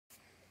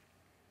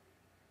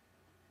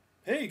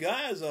Hey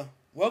guys,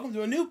 welcome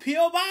to a new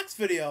P.O. Box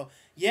video.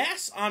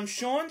 Yes, I'm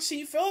Sean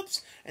C.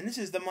 Phillips, and this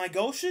is the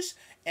Mygocious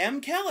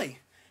M. Kelly,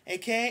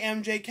 a.k.a.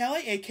 MJ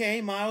Kelly,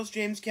 a.k.a. Miles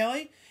James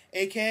Kelly,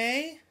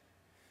 a.k.a.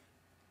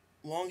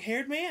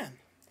 Long-Haired Man.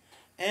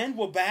 And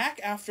we're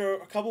back after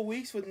a couple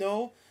weeks with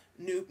no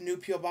new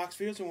P.O. Box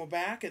videos, and we're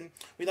back, and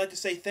we'd like to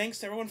say thanks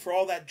to everyone for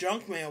all that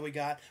junk mail we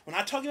got. We're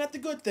not talking about the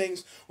good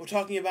things, we're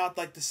talking about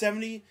like the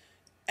 70,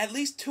 at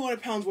least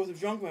 200 pounds worth of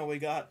junk mail we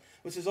got,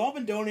 which has all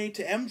been donated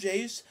to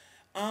MJ's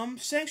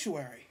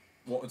sanctuary.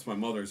 Well, it's my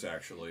mother's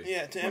actually.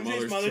 Yeah, to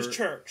MJ's mother's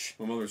church.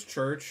 My mother's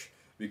church,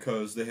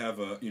 because they have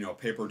a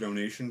paper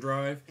donation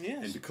drive.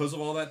 Yes. And because of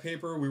all that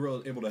paper, we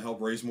were able to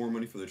help raise more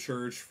money for the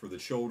church, for the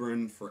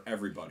children, for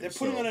everybody. They're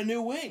putting on a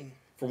new wing.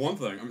 For one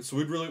thing, so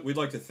we'd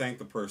like to thank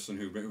the person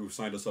who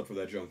signed us up for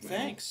that junk mail.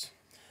 Thanks.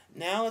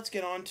 Now let's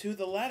get on to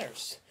the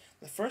letters.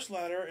 The first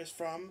letter is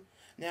from,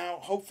 now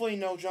hopefully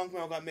no junk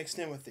mail got mixed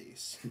in with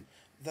these,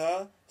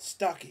 the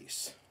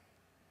Stuckies.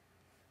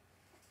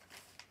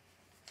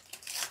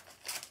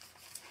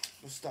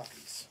 The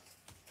Stuckies.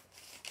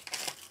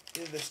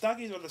 Either the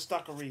Stuckies or the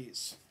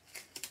Stuckeries.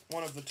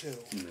 One of the two.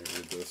 Let me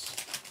read this.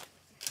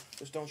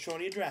 Just don't show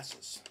any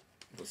addresses.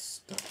 The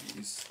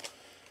Stuckies.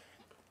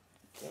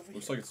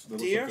 Looks like it's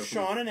Dear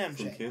Sean and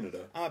MJ, from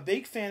Canada. I'm a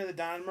big fan of the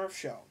Don and Murph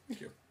Show.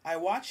 Thank you. I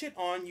watch it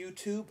on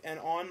YouTube and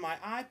on my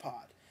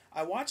iPod.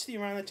 I watch the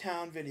Around the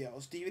Town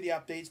videos, DVD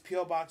updates,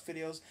 P.O. Box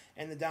videos,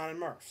 and the Don and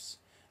Murphs.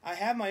 I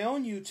have my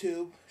own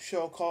YouTube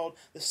show called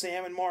The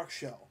Sam and Mark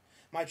Show.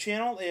 My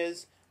channel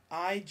is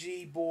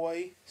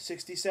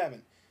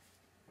IGBoy67.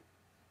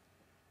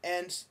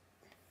 And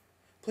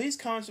please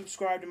comment and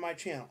subscribe to my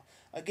channel.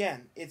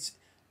 Again, it's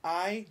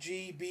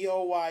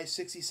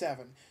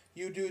IGBOY67.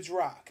 You dudes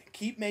rock.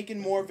 Keep making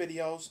more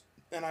videos,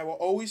 and I will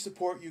always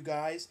support you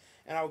guys,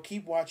 and I will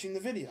keep watching the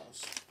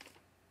videos.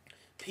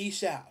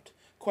 Peace out.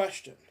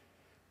 Question.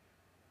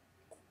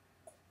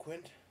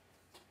 Quint?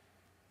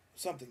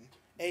 Something.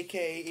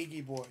 A.K.A.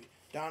 Iggy Boy.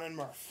 Don and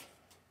Murph.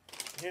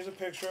 Here's a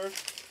picture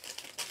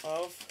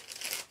of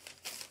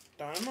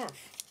Don and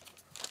Murph.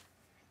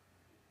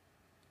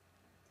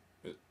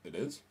 It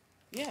is?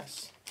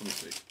 Yes. Let me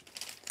see.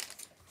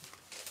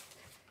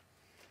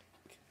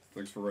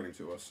 Thanks for writing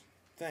to us.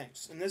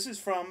 Thanks. And this is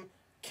from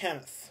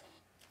Kenneth.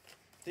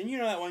 Didn't you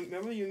know that one?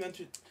 Remember you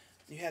mentioned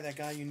you had that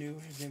guy you knew?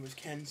 His name was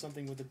Ken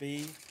something with a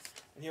B.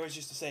 And he always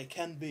used to say,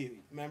 Ken B.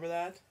 Remember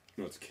that?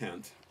 No, it's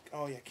Kent.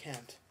 Oh, yeah,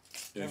 Kent.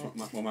 Yeah,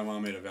 my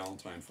mom made a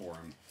Valentine for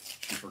him.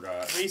 She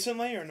forgot.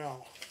 Recently or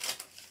no?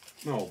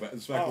 No, but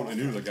it's back when I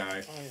knew the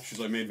guy. Oh, yeah. She's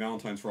like, made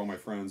Valentines for all my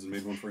friends and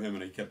made one for him,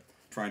 and he kept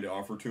trying to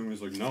offer to him.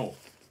 He's like, no,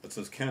 that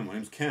says Ken. My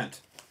name's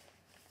Kent.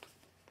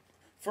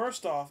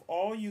 First off,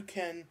 all you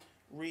can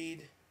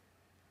read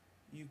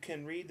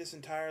this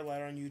entire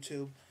letter on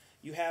YouTube.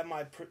 You have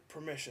my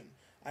permission.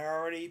 I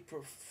actually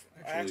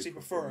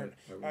prefer it.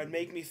 It would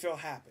make me feel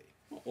happy.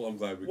 Well, I'm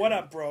glad we What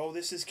up, bro?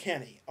 This is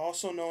Kenny,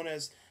 also known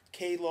as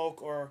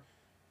K-Loke or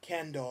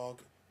Ken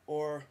Dog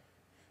or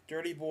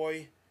Dirty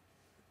Boy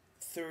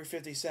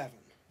 357.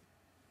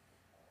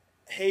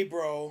 Hey,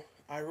 bro.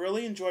 I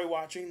really enjoy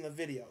watching the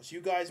videos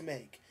you guys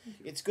make.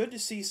 It's good to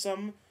see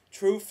some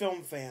true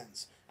film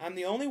fans. I'm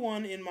the only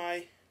one in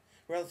my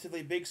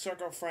relatively big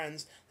circle of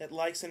friends that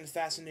likes and is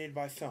fascinated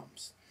by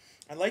films.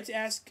 I'd like to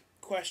ask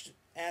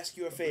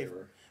you a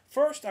favor.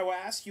 First, I will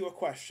ask you a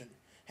question.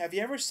 Have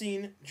you ever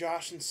seen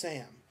Josh and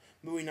Sam,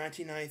 movie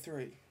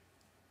 1993?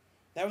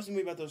 That was the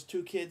movie about those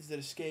two kids that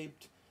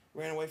escaped,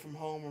 ran away from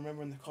home,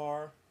 remember, in the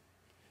car?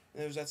 And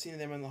there was that scene of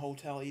them in the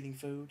hotel eating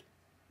food.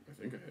 I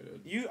think I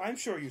did. I'm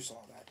sure you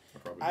saw that. I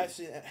probably I've did.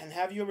 seen. And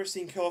have you ever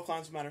seen Killer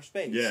Clowns from Outer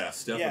Space?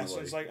 Yes, definitely. Yes,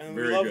 it's like, and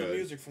Very we love good. the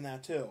music from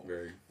that too.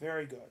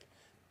 Very good.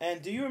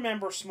 And do you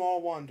remember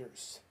Small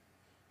Wonders?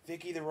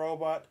 Vicky the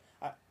Robot.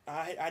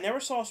 I never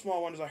saw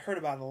Small Wonders. I heard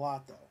about it a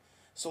lot though.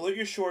 Salute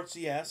Your Shorts,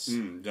 yes.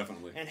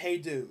 Definitely. And Hey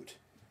Dude.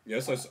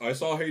 Yes, I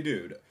saw Hey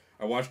Dude.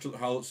 I watched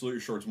Salute Your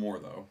Shorts more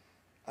though.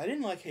 I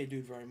didn't like Hey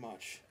Dude very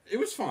much. It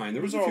was fine.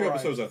 There was a few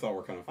episodes I thought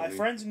were kind of funny. My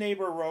friend's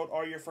neighbor wrote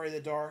Are You Afraid of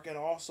the Dark and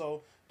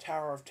also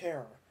Tower of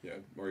Terror. Yeah,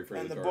 Are You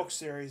Afraid of the Dark? And the book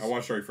series. I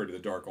watched Are You Afraid of the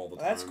Dark all the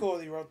time. That's cool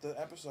that he wrote the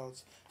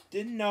episodes.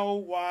 Didn't know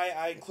why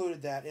I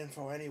included that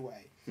info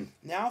anyway.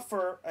 Now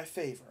for a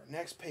favor.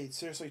 Next page.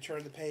 Seriously,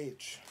 turn the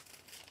page.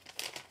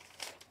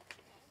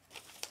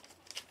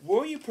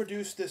 Will you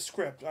produce this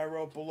script I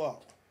wrote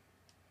below?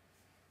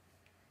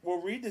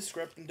 We'll read the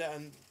script and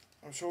I'm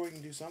sure we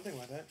can do something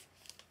with it.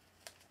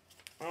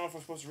 I don't know if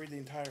we're supposed to read the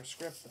entire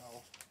script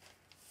though.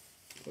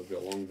 That'd be a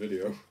long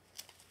video.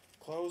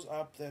 Close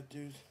up that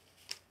dude.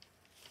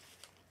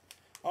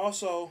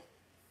 Also,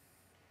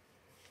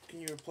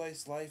 can you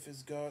replace life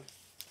is good?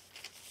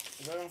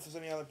 I don't know if there's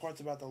any other parts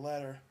about the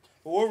letter.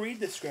 But we'll read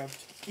the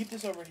script. Keep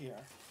this over here.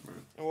 Right.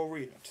 And we'll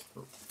read it.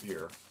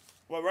 Here.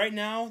 Well, right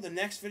now, the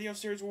next video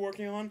series we're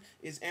working on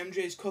is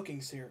MJ's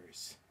cooking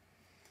series.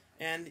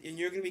 And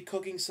you're going to be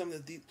cooking some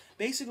of the...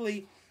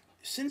 Basically,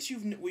 since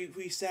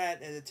we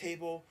sat at a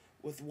table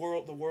with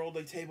the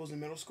worldly tables in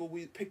middle school,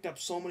 we picked up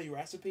so many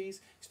recipes,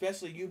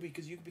 especially you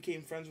because you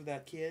became friends with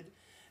that kid.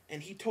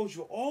 and he told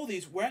you all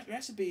these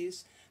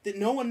recipes that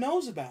no one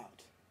knows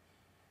about.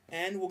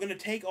 And we're going to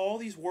take all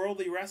these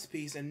worldly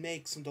recipes and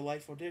make some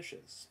delightful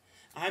dishes.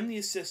 I'm the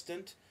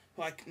assistant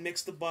who I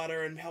mix the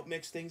butter and help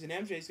mix things, and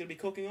MJ's going to be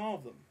cooking all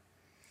of them.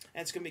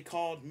 And it's going to be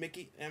called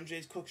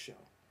MJ's Cook Show.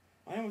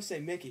 I almost say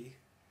Mickey.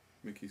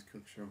 Mickey's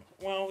Cook Show.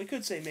 Well, we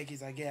could say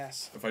Mickey's, I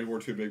guess. If I wore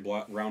two big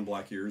round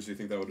black ears, do you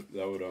think that would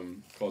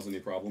cause any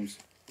problems?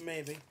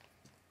 Maybe.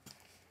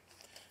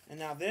 And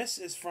now this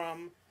is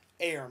from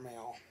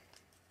Airmail.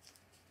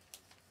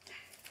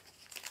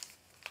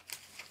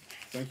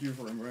 Thank you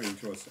for writing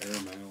to us,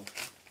 Airmail.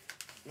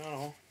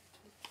 No.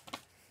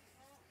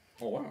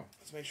 Oh wow.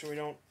 Let's make sure we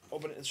don't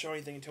open it and show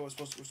anything until we're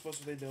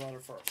supposed to read the letter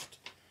first.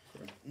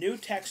 Okay. New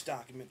text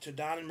document to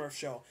Don and Murph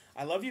Show.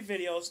 I love your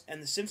videos,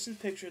 and the Simpsons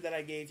picture that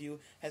I gave you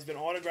has been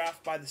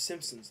autographed by the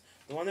Simpsons.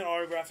 The one that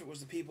autographed it was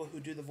the people who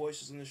do the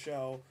voices in the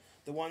show.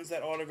 The ones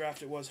that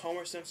autographed it was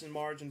Homer Simpson,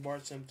 Marge, and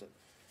Bart Simpson.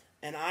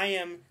 And I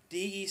am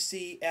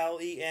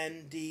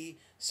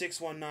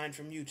DECLEND619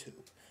 from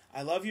YouTube.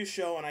 I love your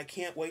show, and I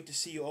can't wait to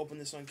see you open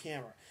this on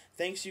camera.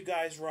 Thanks, you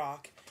guys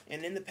rock.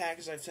 And in the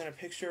package, I've sent a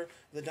picture of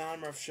the Don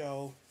and Murph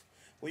Show.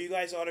 Will you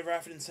guys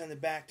autograph it and send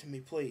it back to me,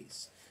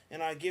 please?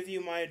 And I'll give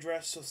you my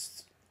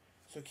address,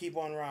 so keep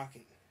on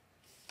rocking.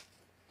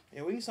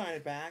 Yeah, we can sign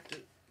it back.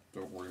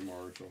 Don't worry,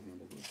 Marge. I'll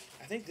handle this.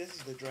 I think this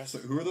is the address. So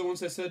who are the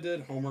ones that said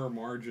did? Homer,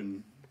 Marge,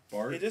 and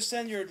Bart? They just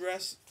send your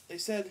address. They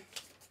said...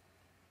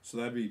 So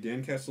that'd be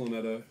Dan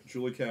Castellaneta,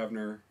 Julie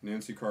Kavner,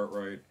 Nancy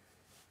Cartwright.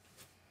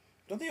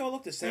 Don't they all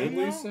look the same, and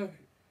Lisa? though?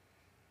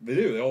 They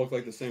do. They all look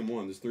like the same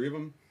one. There's three of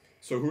them.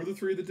 So who are the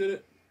three that did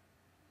it?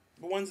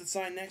 The ones that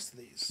signed next to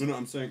these. No,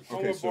 I'm saying...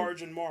 Homer, Okay, so...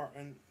 Marge, and Mark.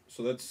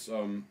 So that's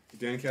Dan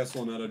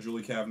Castellaneta,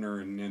 Julie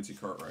Kavner, and Nancy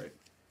Cartwright.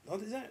 Oh,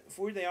 is that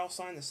weird? They all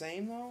sign the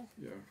same though.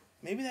 Yeah.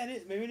 Maybe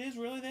it is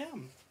really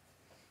them.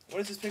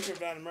 What is this picture of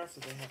Don and Murph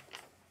that they have?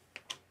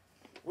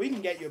 We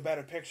can get you a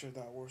better picture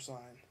though. We're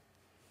signed.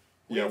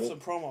 We have some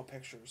promo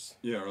pictures.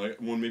 Yeah, or like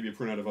one maybe a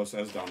printout of us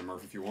as Don and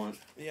Murph if you want.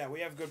 Yeah,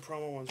 we have good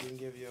promo ones we can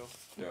give you.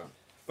 Yeah.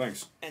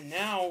 Thanks. And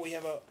now we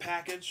have a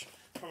package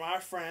from our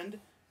friend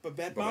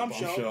Babette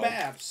Bombshell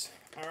Babs,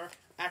 our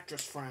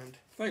actress friend.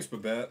 Thanks,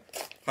 Babette.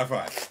 High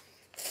five.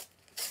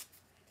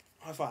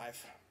 High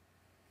five.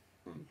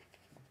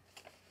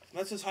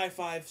 Let's just high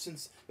five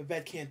since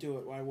Babette can't do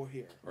it while we're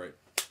here. Right.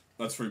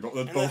 That's for you.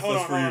 That's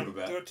for you,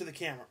 Babette. Do it to the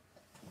camera.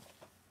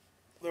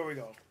 There we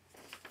go.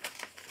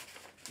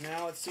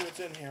 Now let's see what's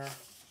in here.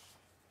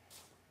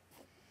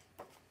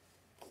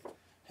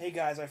 Hey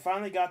guys, I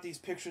finally got these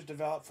pictures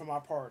developed from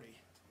our party.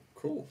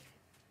 Cool.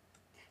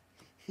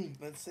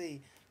 Let's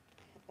see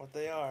what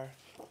they are.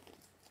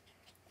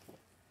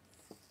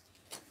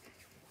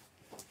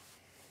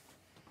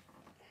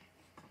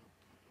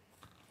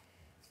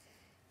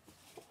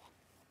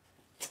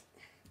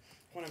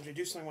 Why don't you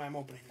do something while I'm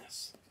opening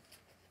this?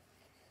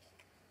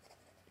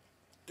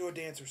 Do a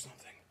dance or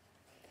something.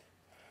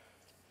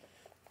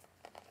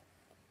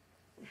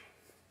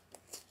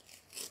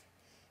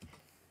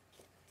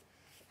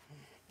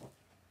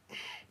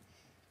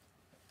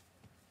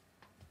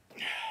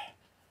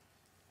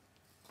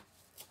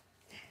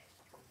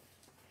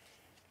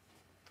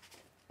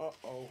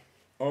 Uh-oh.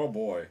 Oh,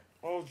 boy.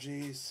 Oh,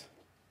 jeez.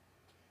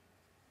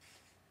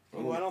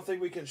 Oh, I don't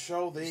think we can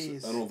show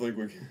these. I don't think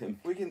we can.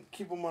 We can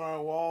keep them on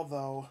our wall,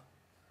 though.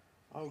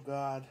 Oh,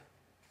 God.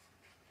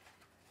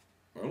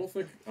 I don't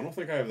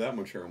think I have that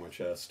much hair on my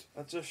chest.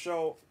 Let's just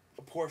show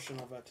a portion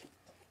of it.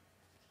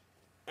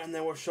 And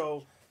then we'll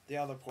show the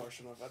other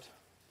portion of it.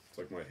 It's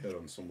like my head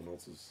on someone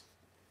else's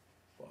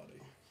body.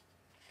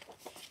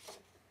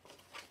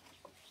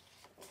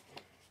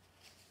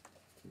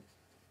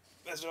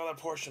 There's another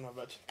portion of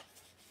it.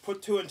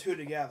 Put two and two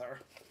together.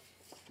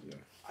 Yeah.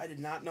 I did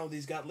not know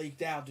these got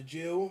leaked out. Did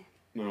you?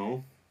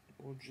 No.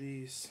 Oh,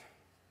 jeez.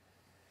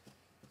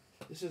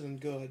 This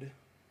isn't good.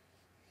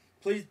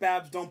 Please,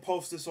 Babs, don't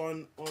post this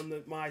on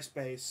the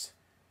MySpace.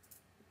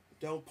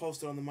 Don't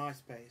post it on the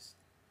MySpace.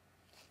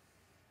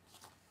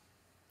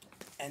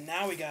 And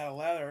now we got a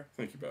letter.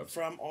 Thank you, Babs.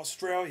 From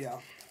Australia.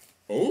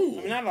 Oh.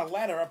 I mean, not a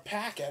letter, a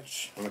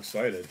package. I'm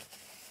excited.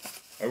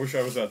 I wish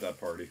I was at that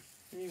party.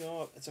 Here you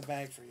go. It's a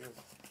bag for you.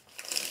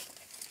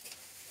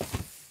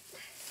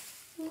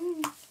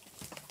 God,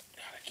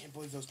 I can't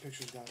believe those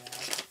pictures got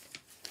out.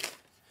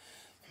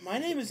 My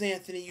name is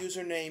Anthony,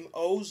 username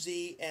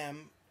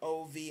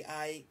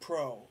OZMOVI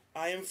Pro.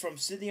 I am from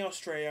Sydney,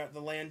 Australia, the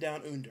land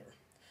down under.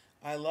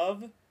 I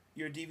love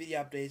your DVD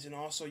updates and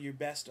also your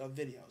best of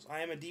videos. I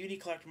am a DVD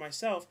collector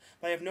myself,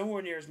 but I have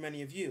nowhere near as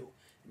many of you.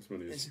 As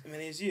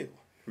many as you.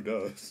 Who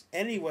does?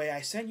 Anyway,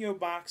 I sent you a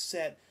box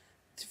set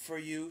for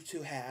you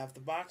to have. The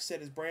box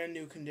set is brand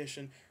new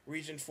condition,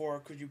 region 4.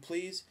 Could you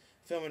please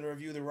film and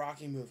review the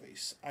Rocky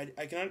movies? I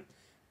cannot.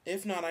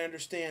 If not, I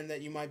understand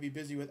that you might be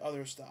busy with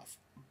other stuff.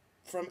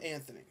 From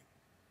Anthony.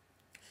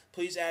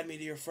 Please add me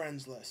to your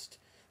friends list.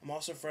 I'm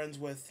also friends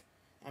with,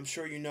 I'm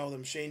sure you know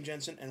them, Shane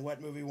Jensen and Wet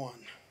Movie 1.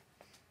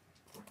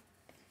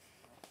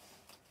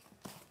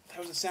 That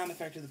was the sound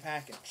effect of the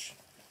package.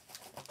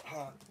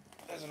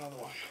 There's another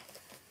one.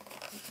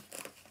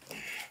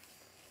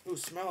 Ooh,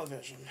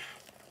 smell-o-vision.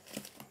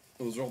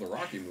 Those are all the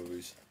Rocky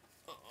movies.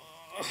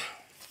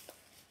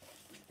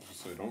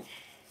 So don't.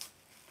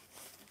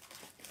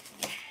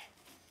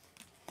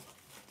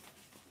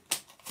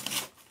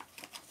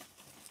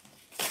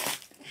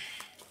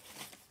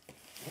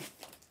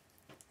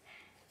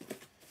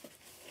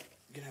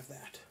 You can have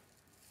that.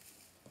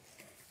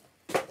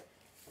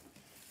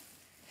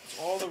 It's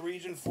all the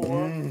Region 4.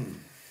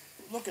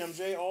 Look,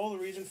 MJ, all the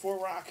Region 4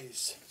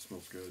 Rockies. It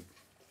smells good.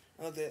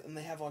 And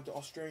they have like the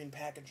Australian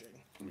packaging.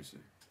 Let me see.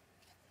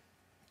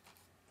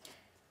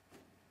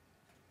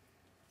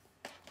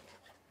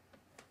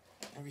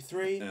 Rocky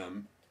 3.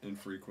 M.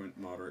 Infrequent,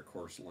 moderate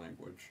course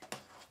language.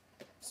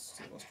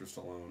 Sylvester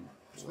Stallone.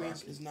 Which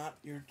means is not,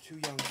 you're too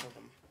young for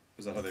them.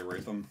 Is that how they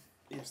rate them?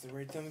 Yes, they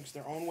rate them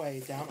their own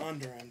way, down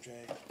under, MJ.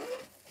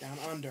 Down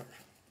under.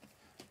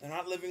 They're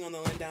not living on the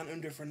land down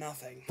under for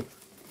nothing.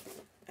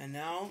 And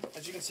now,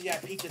 as you can see, I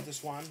peeked at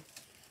this one.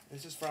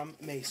 This is from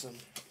Mason.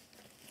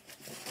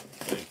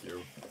 Thank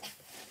you.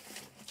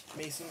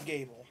 Mason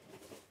Gable.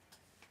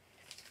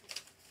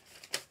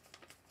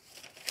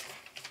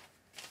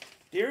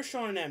 Dear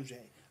Sean and MJ,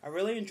 I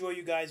really enjoy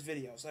you guys'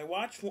 videos. I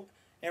watch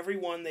every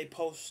one they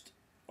post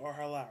are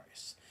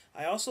hilarious.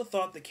 I also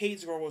thought the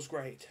Cades Girl was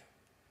great.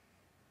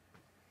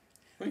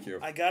 Thank you.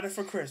 I got it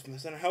for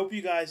Christmas, and I hope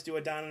you guys do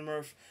a Don and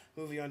Murph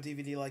movie on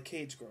DVD like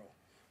Cades Girl.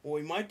 Well,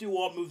 we might do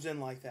Walt Moves In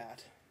like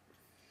that.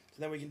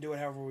 So then we can do it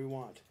however we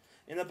want.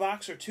 In the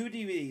box are 2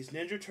 DVDs,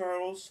 Ninja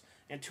Turtles,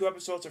 and 2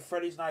 episodes of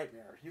Freddy's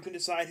Nightmare. You can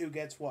decide who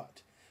gets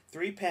what.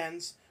 3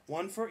 pens,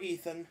 1 for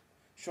Ethan,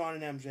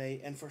 Sean, and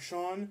MJ, and for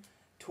Sean,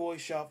 Toy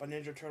Shop, a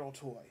Ninja Turtle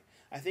toy.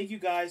 I think you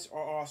guys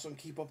are awesome.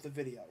 Keep up the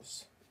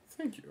videos.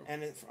 Thank you.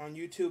 And it's on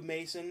YouTube,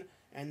 Mason,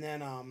 and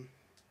then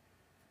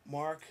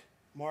Mark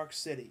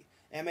City.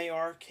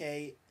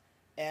 MarkScity.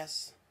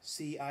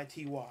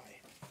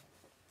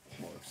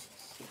 Marks.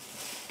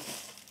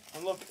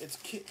 And look, it's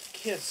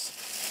Kiss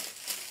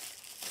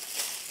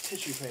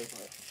tissue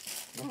paper.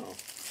 Wow.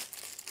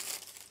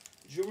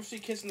 Did you ever see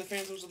Kiss in the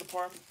Phantoms of the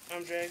Park,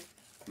 MJ?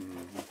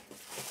 Mm-hmm.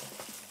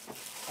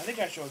 I think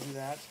I showed you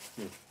that.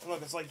 Yeah. And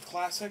look, it's like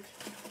classic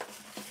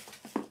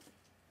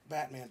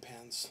Batman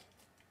pens.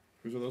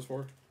 Whose are those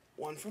for?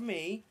 1 for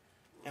me,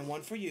 and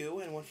 1 for you,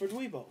 and 1 for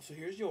Dweebo. So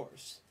here's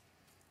yours.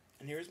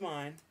 And here's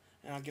mine.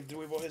 And I'll give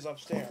Dweebo his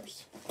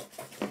upstairs.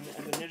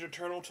 And the Ninja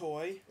Turtle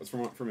toy. That's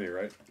for me,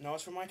 right? No,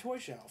 it's for my toy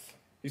shelf.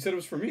 He said it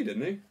was for me,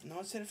 didn't he? No,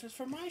 it said it's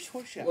for my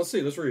toy shelf. Let's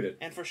see. Let's read it.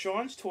 And for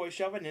Sean's toy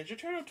shelf, a Ninja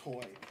Turtle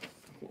toy.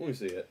 Let me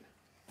see it.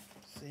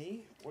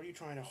 See? What are you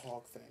trying to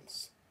hog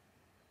things?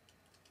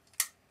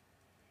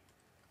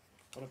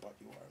 What about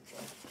you,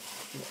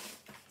 RJ?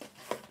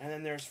 And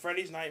then there's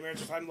Freddy's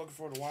Nightmares, so I'm looking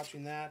forward to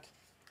watching that.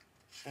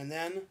 And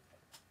then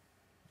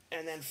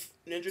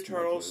Ninja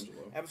Turtles,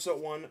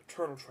 Episode 1,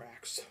 Turtle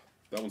Tracks.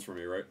 That one's for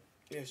me, right?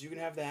 Yes, you can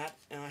have that,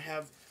 and I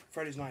have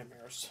Freddy's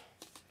Nightmares.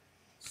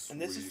 Sweet.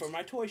 And this is for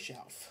my toy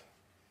shelf.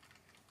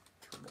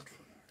 Turtle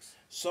Tracks.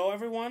 So,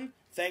 everyone,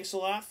 thanks a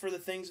lot for the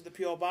things at the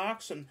P.O.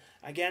 Box. And,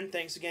 again,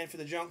 thanks again for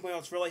the junk mail.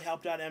 It's really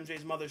helped out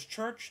MJ's mother's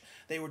church.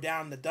 They were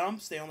down in the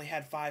dumps. They only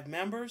had 5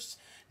 members.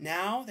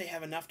 Now, they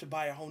have enough to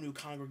buy a whole new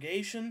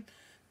congregation.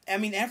 I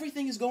mean,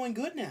 everything is going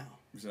good now.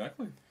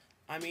 Exactly.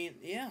 I mean,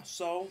 yeah.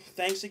 So,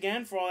 thanks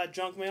again for all that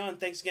junk mail. And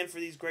thanks again for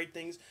these great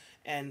things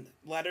and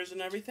letters and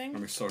everything.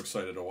 I'm so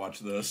excited to watch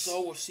this.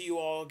 So, we'll see you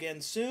all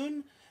again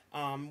soon.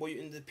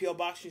 In the P.O.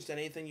 Box, you can send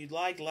anything you'd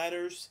like.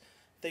 Letters,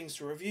 things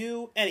to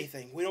review,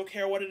 anything. We don't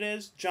care what it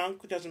is.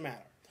 Junk, it doesn't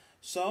matter.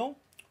 So,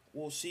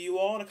 we'll see you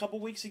all in a couple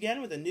weeks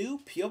again with a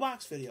new P.O.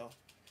 Box video.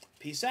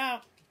 Peace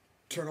out.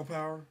 Turtle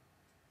power.